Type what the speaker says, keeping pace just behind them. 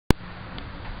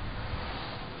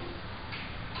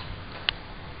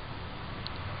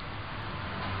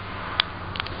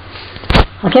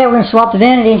Okay, we're going to swap the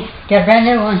vanity. Got a brand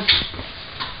new one.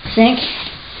 Sink.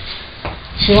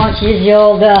 She wants to use the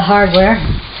old hardware.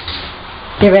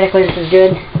 Theoretically, this is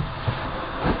good.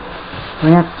 We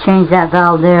have to change that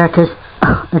valve there because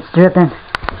it's dripping.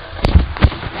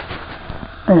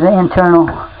 There's an internal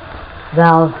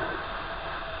valve.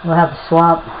 We'll have to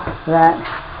swap that.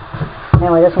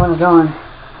 Anyway, this one's going.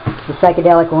 The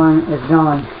psychedelic one is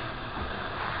going.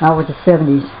 Out with the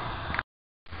 70s.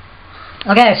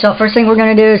 Okay, so first thing we're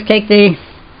going to do is take the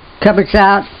cupboards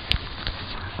out,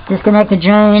 disconnect the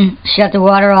drain, shut the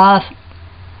water off,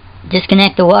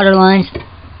 disconnect the water lines.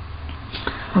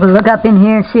 We'll look up in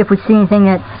here and see if we see anything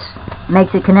that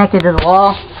makes it connected to the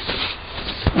wall.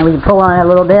 And we can pull on it a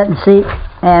little bit and see,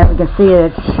 and we can see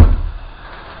it's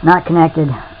not connected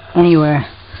anywhere.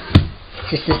 It's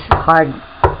just this hard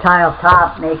tile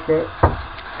top makes it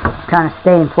kind of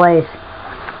stay in place.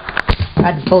 I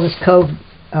had to pull this cove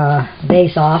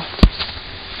base off,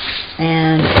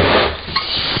 and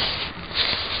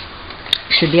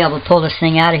should be able to pull this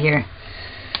thing out of here.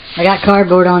 I got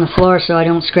cardboard on the floor so I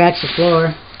don't scratch the floor.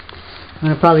 I'm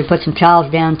going to probably put some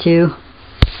towels down too.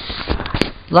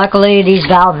 Luckily these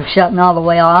valves are shutting all the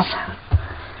way off.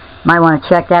 Might want to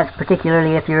check that,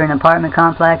 particularly if you're in an apartment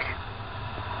complex,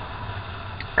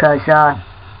 because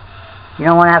you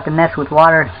don't want to have to mess with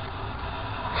water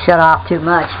shut off too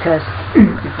much, because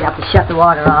you have to shut the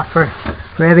water off for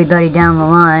everybody down the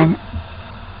line.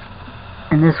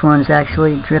 And this one's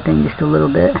actually dripping just a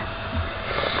little bit.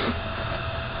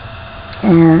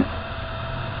 And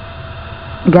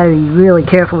you got to be really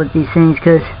careful with these things,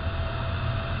 because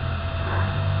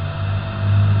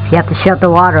if you have to shut the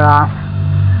water off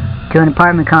to an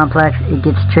apartment complex, it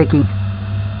gets tricky.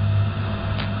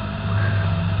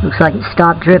 Looks like it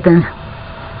stopped dripping.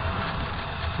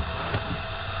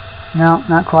 No,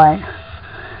 not quite.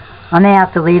 I may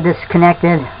have to leave this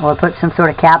connected or put some sort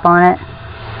of cap on it.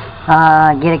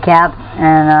 Get a cap,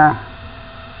 and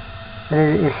but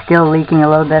it is still leaking a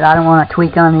little bit. I don't want to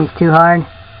tweak on these too hard.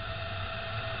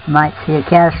 You might see a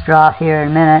catastrophe here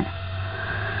in a minute.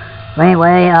 But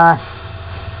anyway,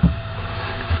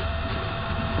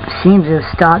 seems to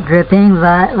have stopped dripping,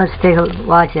 but let's take a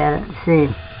watch at it and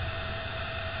see.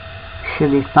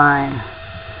 Should be fine.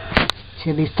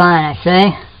 Should be fine, I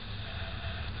say.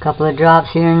 A couple of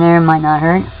drops here and there might not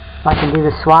hurt if I can do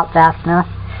the swap fast enough.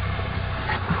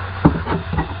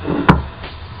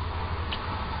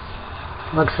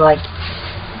 Looks like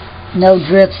no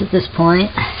drips at this point.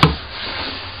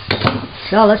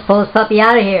 So let's pull this puppy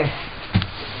out of here.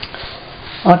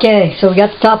 Okay, so we got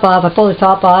the top off. I pulled the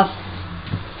top off.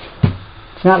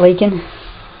 It's not leaking.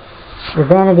 The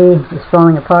vanity is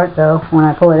falling apart though when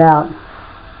I pull it out.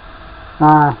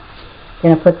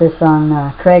 Gonna put this on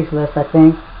Craigslist, I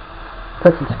think.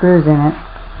 Put some screws in it,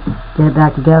 get it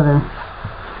back together,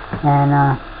 and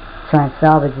try and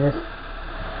salvage this.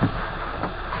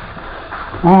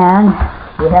 And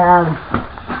we have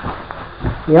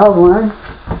the old one,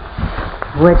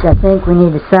 which I think we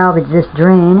need to salvage this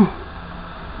drain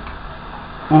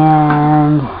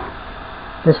and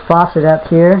this faucet up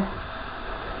here.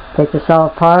 Take this all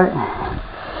apart,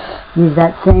 use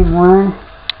that same one,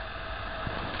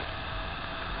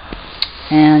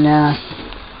 and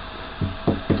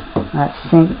that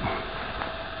sink.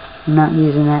 I'm not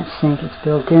using that sink, it's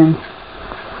built in.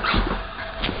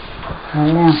 Oh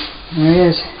yeah, there it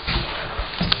is.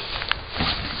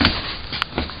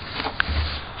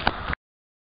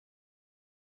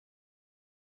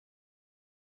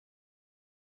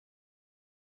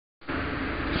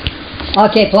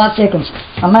 Okay, plot thickens.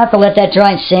 I'm going to have to let that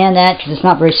dry and sand that because it's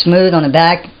not very smooth on the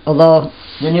back, although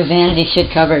the new vanity should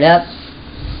cover it up.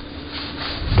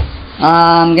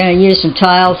 I'm going to use some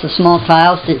tiles, some small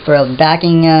tiles for a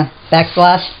backing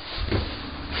backsplash.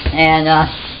 And I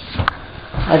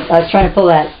was trying to pull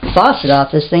that faucet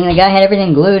off this thing. The guy had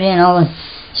everything glued in, all the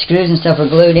screws and stuff were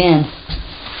glued in.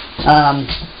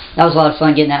 That was a lot of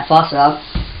fun getting that faucet off.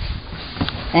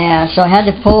 And so I had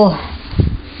to pull,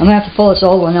 I'm going to have to pull this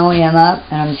old linoleum up,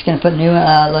 and I'm just going to put new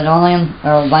linoleum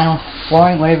or vinyl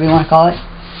flooring, whatever you want to call it.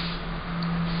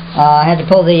 I had to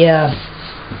pull the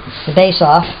base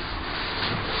off.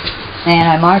 And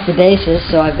I marked the bases,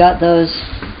 so I've got those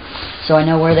so I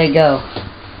know where they go.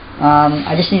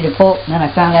 I just need to pull, and then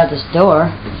I found out this door,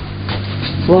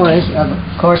 floor is of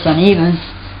course uneven,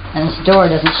 and this door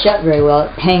doesn't shut very well.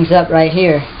 It hangs up right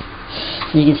here.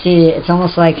 You can see it's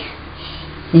almost like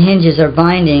the hinges are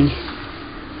binding,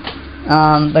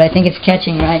 but I think it's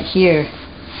catching right here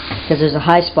because there's a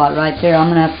high spot right there. I'm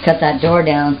going to have to cut that door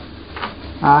down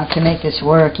to make this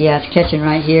work. Yeah, it's catching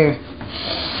right here.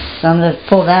 So I'm going to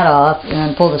pull that off and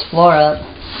then pull this floor up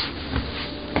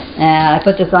And I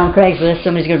put this on Craigslist.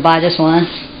 Somebody's going to buy this one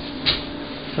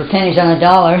for pennies on the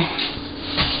dollar.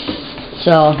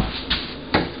 So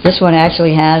this one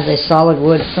actually has a solid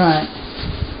wood front.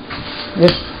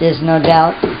 This is no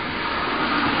doubt.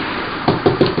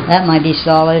 That might be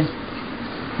solid.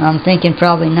 I'm thinking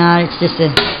probably not. It's just a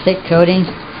thick coating.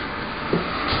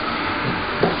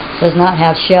 Does not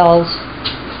have shelves.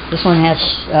 This one has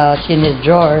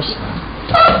drawers,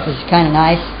 which is kind of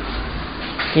nice.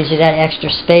 Gives you that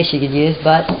extra space you could use,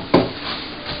 but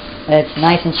it's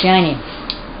nice and shiny.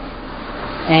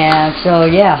 And so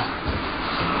yeah,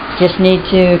 just need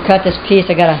to cut this piece.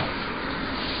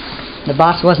 The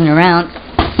boss wasn't around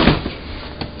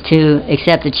to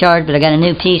accept the charge, but I got a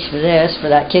new piece for this, for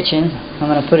that kitchen. I'm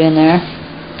going to put in there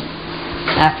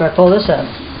after I pull this up.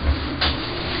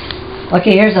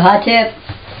 Okay, here's the hot tip.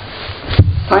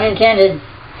 Pun intended.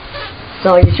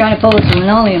 So you're trying to pull this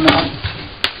linoleum up.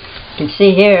 You can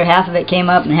see here, half of it came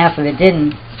up and half of it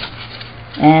didn't.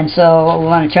 And so what we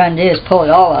want to try and do is pull it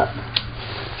all up.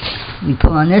 You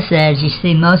pull on this edge, you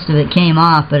see most of it came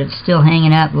off, but it's still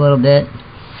hanging up a little bit.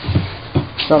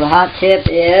 So the hot tip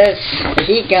is the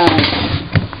heat gun.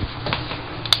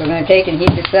 So we're going to take and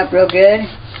heat this up real good,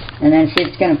 and then see if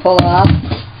it's going to pull it off.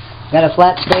 Got a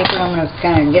flat scraper. I'm going to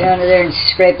kind of get under there and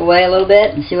scrape away a little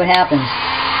bit and see what happens.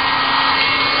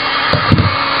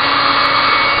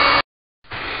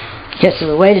 Okay, so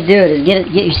the way to do it is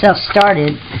get yourself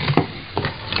started.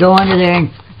 Go under there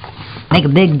and make a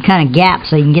big kind of gap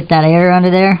so you can get that air under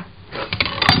there.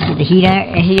 Get the heat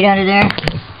under there,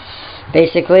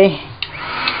 basically.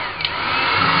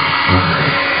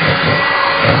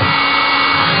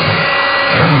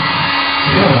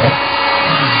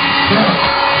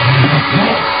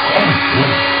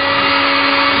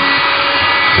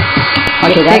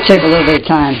 Okay, that took a little bit of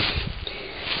time.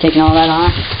 Taking all that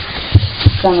off.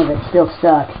 Some of it's still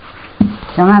stuck.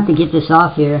 So I'm going to have to get this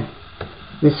off here.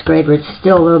 This scraper, it's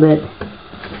still a little bit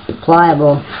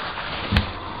pliable.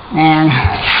 And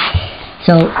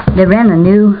so they ran the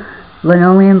new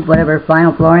linoleum, whatever,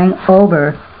 vinyl flooring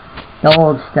over the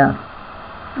old stuff.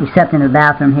 Except in the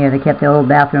bathroom here. They kept the old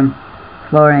bathroom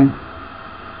flooring.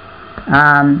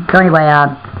 So anyway,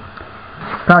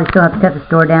 probably still have to cut the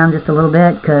store down just a little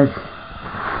bit because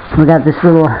we got this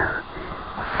little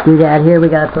doodad here we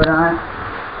got to put on.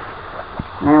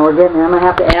 And I'm going to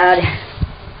have to add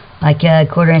like a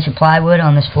 1/4 inch of plywood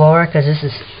on this floor because this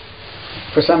is,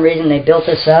 for some reason they built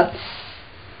this up.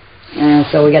 And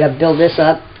so we got to build this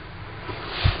up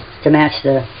to match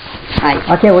the height.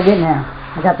 Okay, we're getting there.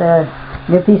 I got the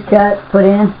new piece cut, put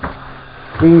in.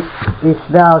 These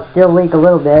valves still leak a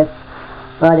little bit.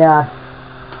 But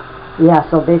yeah,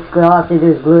 so basically all I have to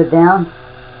do is glue it down.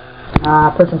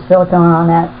 Put some silicone on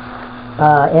that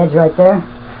edge right there.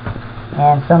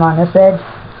 And some on this edge,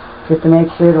 just to make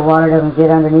sure the water doesn't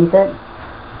get underneath it.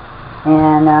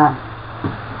 And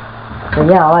so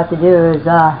yeah, all I have to do is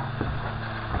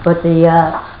put the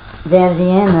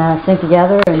vanity in, sink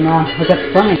together, and hook up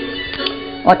the plumbing.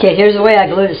 Okay, here's the way I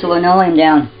glue this linoleum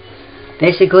down.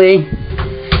 Basically,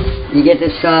 you get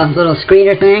this little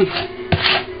screener thing,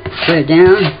 put it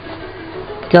down,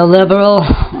 go liberal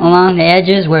along the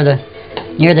edges where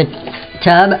near the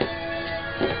tub.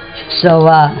 So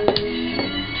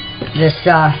this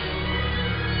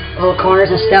little corners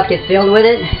and stuff get filled with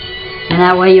it, and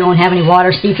that way you won't have any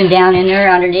water seeping down in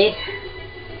there underneath.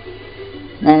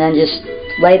 And then just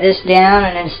lay this down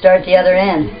and then start the other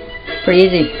end. Pretty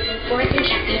easy.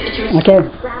 Okay,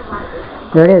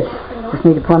 there it is. Just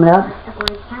need to plumb it up,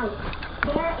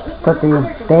 put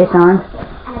the base on,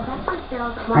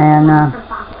 and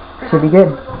should be good.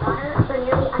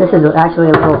 This is actually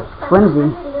a little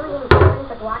flimsy.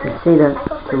 You can see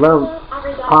the load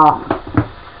off,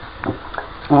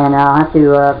 and I'll have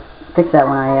to fix that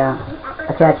when I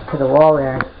attach it to the wall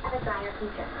there.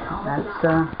 That's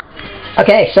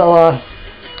okay. So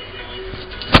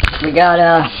we got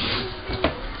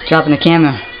dropping the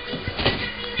camera.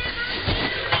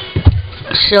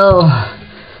 So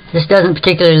this doesn't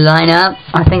particularly line up.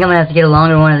 I think I'm gonna have to get a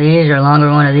longer one of these, or a longer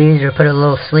one of these, or put a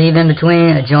little sleeve in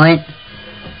between, a joint.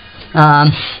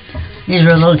 These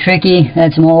are a little tricky.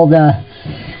 Had some old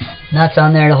nuts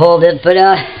on there to hold it, but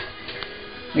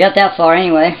we got that far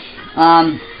anyway.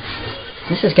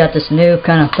 This has got this new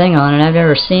kind of thing on it. I've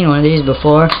never seen one of these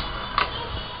before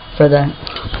for the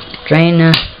drain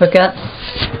hookup.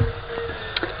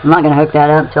 I'm not going to hook that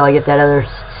up until I get that other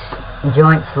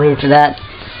joint sleeve for that.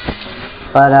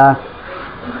 But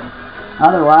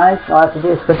otherwise, all I have to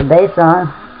do is put the base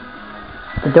on,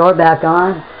 the door back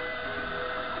on,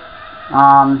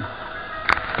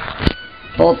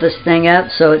 bolt this thing up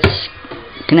so it's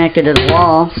connected to the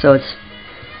wall, so it's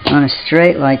on a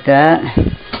straight like that.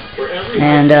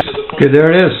 And okay,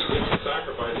 there it is.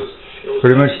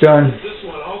 Pretty much done.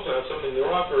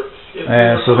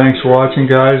 And so thanks for watching,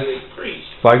 guys.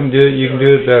 If I can do it, you can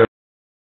do it better.